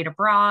have studied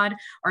abroad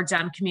or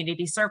done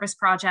community service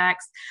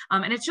projects.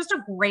 And it's just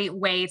a great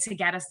way to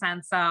get a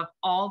sense of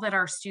all that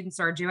our students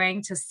are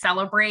doing to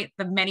celebrate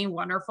the many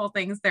wonderful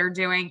things they're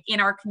doing in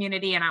our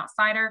community and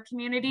outside our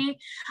community.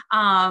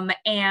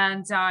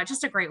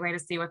 Just a great way to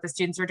see what the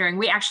students are doing.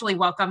 We actually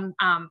welcome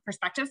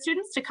prospective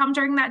students to come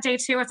during that day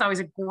too. It's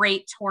always a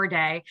great tour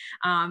day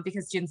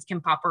because students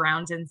can pop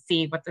around and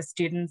see what the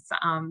students'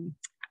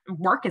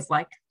 work is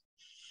like.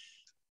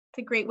 It's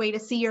a great way to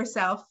see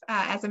yourself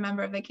as a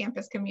member of the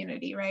campus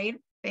community, right?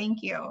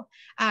 Thank you.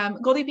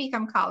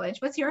 Goldey-Beacom College,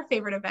 what's your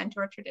favorite event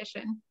or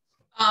tradition?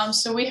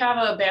 So we have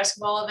a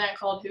basketball event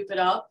called Hoop It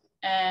Up.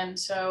 And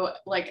so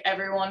like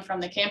everyone from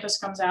the campus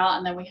comes out,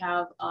 and then we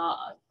have a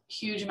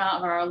huge amount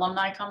of our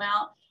alumni come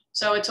out.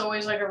 So it's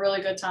always like a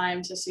really good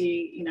time to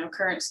see, you know,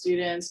 current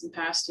students and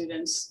past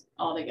students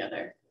all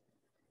together.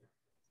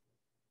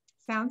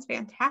 Sounds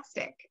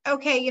fantastic.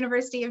 Okay,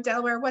 University of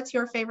Delaware, what's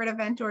your favorite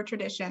event or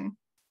tradition?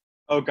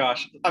 Oh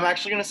gosh, I'm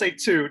actually going to say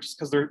two just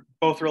because they're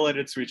both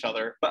related to each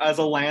other. But as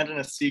a land and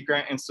a sea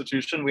grant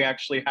institution, we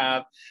actually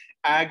have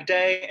Ag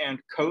Day and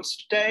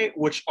Coast Day,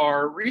 which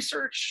are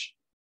research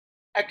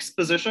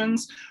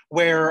expositions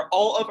where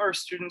all of our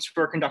students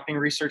who are conducting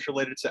research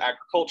related to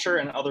agriculture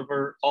and all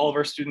of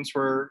our students who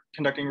are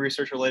conducting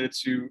research related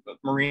to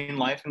marine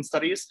life and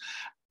studies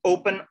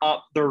open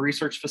up their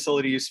research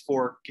facilities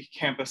for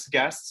campus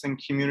guests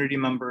and community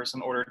members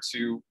in order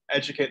to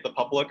educate the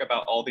public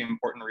about all the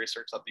important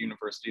research that the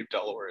University of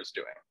Delaware is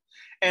doing.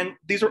 And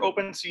these are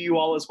open to you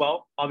all as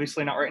well.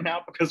 Obviously not right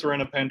now because we're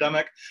in a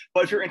pandemic,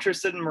 but if you're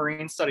interested in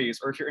marine studies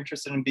or if you're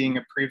interested in being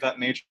a pre-vet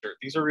major,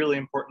 these are really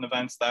important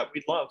events that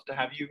we'd love to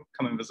have you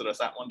come and visit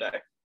us at one day.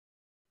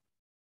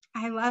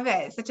 I love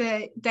it. Such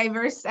a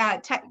diverse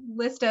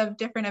list of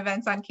different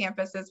events on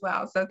campus as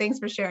well. So thanks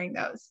for sharing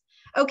those.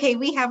 Okay,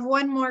 we have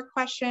one more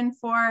question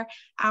for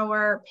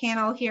our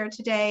panel here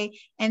today,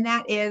 and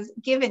that is,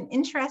 give an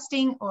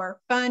interesting or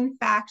fun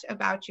fact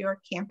about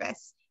your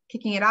campus.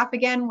 Kicking it off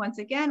again, once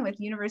again, with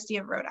University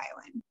of Rhode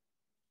Island.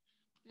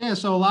 Yeah,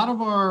 so a lot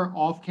of our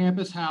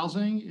off-campus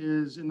housing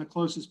is in the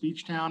closest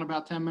beach town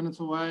about 10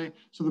 minutes away.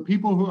 So the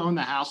people who own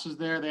the houses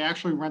there, they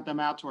actually rent them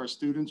out to our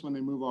students when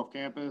they move off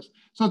campus.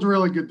 So it's a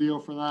really good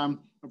deal for them.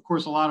 Of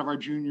course, a lot of our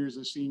juniors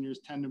and seniors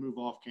tend to move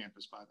off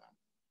campus by then.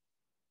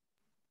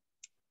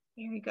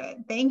 Very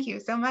good. Thank you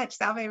so much,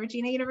 Salve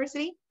Regina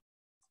University.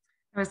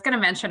 I was going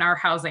to mention our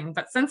housing,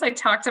 but since I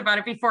talked about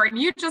it before and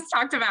you just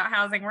talked about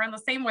housing, we're on the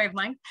same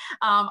wavelength.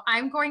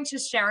 I'm going to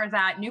share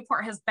that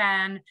Newport has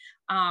been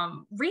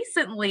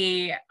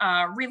recently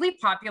a really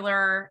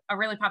popular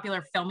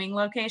filming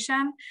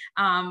location.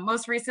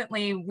 Most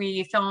recently,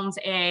 we filmed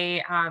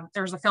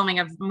there's a filming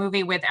of a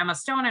movie with Emma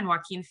Stone and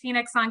Joaquin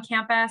Phoenix on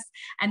campus.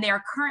 And they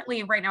are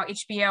currently, right now,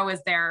 HBO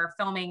is there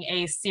filming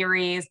a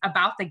series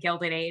about the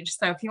Gilded Age.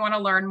 So if you want to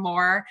learn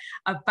more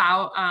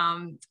about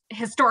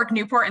historic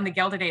Newport and the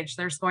Gilded Age,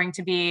 there's going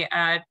to be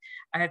a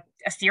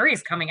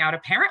series coming out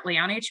apparently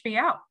on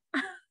HBO.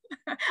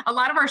 A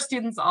lot of our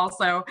students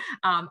also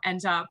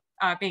end up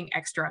being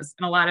extras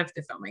in a lot of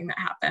the filming that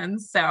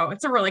happens. So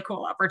it's a really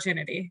cool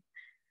opportunity.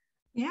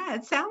 Yeah,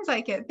 it sounds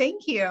like it.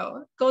 Thank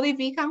you.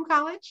 Goldey-Beacom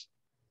College?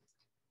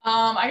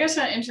 I guess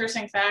an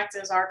interesting fact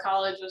is our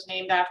college was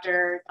named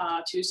after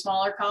two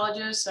smaller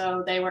colleges.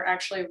 So they were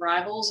actually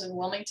rivals in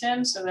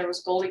Wilmington. So there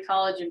was Goldey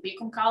College and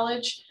Beacom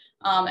College.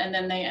 And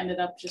then they ended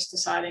up just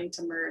deciding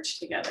to merge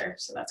together.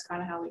 So that's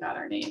kind of how we got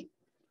our name.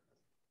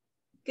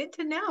 Good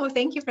to know.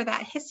 Thank you for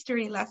that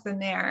history lesson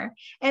there.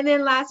 And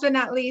then last but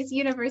not least,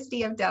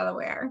 University of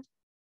Delaware.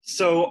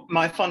 So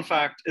my fun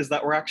fact is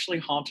that we're actually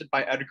haunted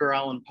by Edgar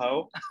Allan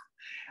Poe.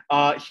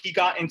 He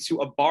got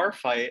into a bar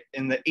fight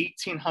in the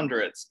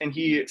 1800s, and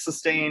he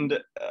sustained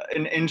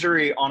an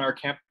injury on our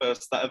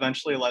campus that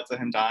eventually led to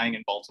him dying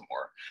in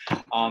Baltimore.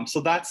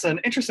 So that's an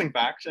interesting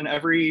fact. And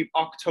every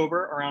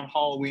October around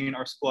Halloween,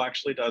 our school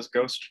actually does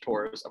ghost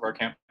tours of our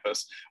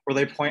campus, where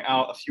they point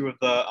out a few of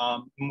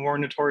the more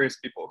notorious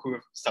people who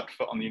have stepped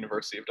foot on the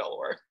University of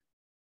Delaware.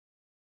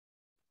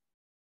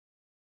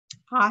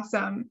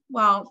 Awesome.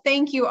 Well,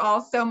 thank you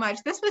all so much.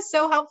 This was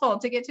so helpful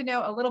to get to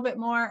know a little bit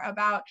more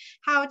about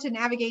how to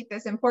navigate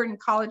this important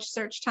college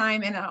search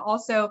time, and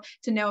also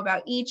to know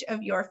about each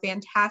of your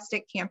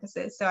fantastic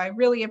campuses. So I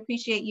really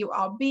appreciate you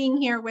all being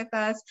here with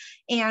us.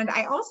 And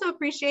I also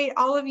appreciate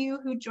all of you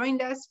who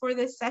joined us for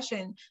this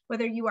session,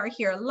 whether you are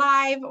here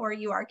live or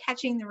you are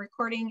catching the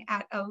recording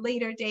at a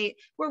later date.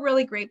 We're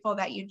really grateful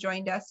that you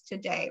joined us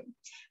today.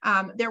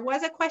 There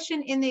was a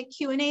question in the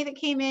Q&A that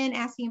came in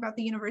asking about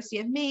the University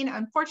of Maine.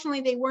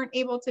 Unfortunately, they weren't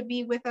able to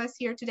be with us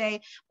here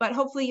today, but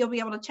hopefully you'll be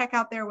able to check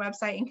out their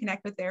website and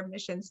connect with their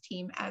admissions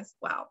team as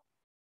well.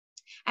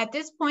 At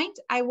this point,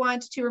 I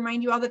want to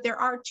remind you all that there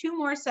are 2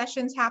 more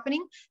sessions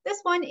happening. This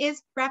one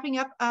is wrapping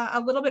up a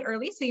little bit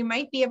early, so you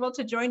might be able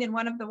to join in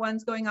one of the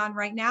ones going on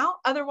right now.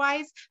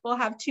 Otherwise, we'll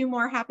have 2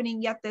 more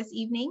happening yet this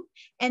evening.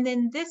 And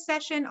then this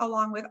session,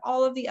 along with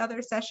all of the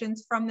other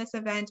sessions from this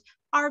event,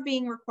 are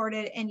being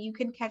recorded, and you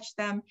can catch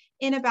them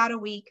in about a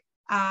week.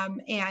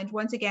 And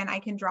once again, I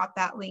can drop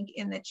that link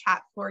in the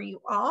chat for you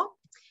all.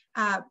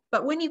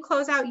 But when you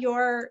close out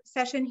your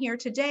session here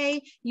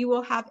today, you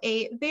will have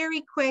a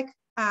very quick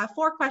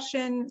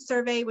 4-question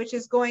survey, which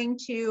is going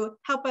to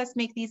help us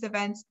make these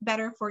events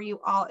better for you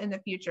all in the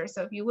future.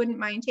 So if you wouldn't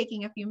mind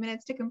taking a few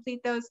minutes to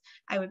complete those,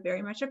 I would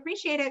very much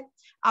appreciate it.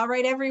 All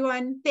right,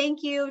 everyone.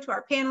 Thank you to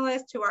our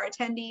panelists, to our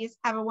attendees.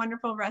 Have a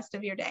wonderful rest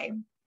of your day.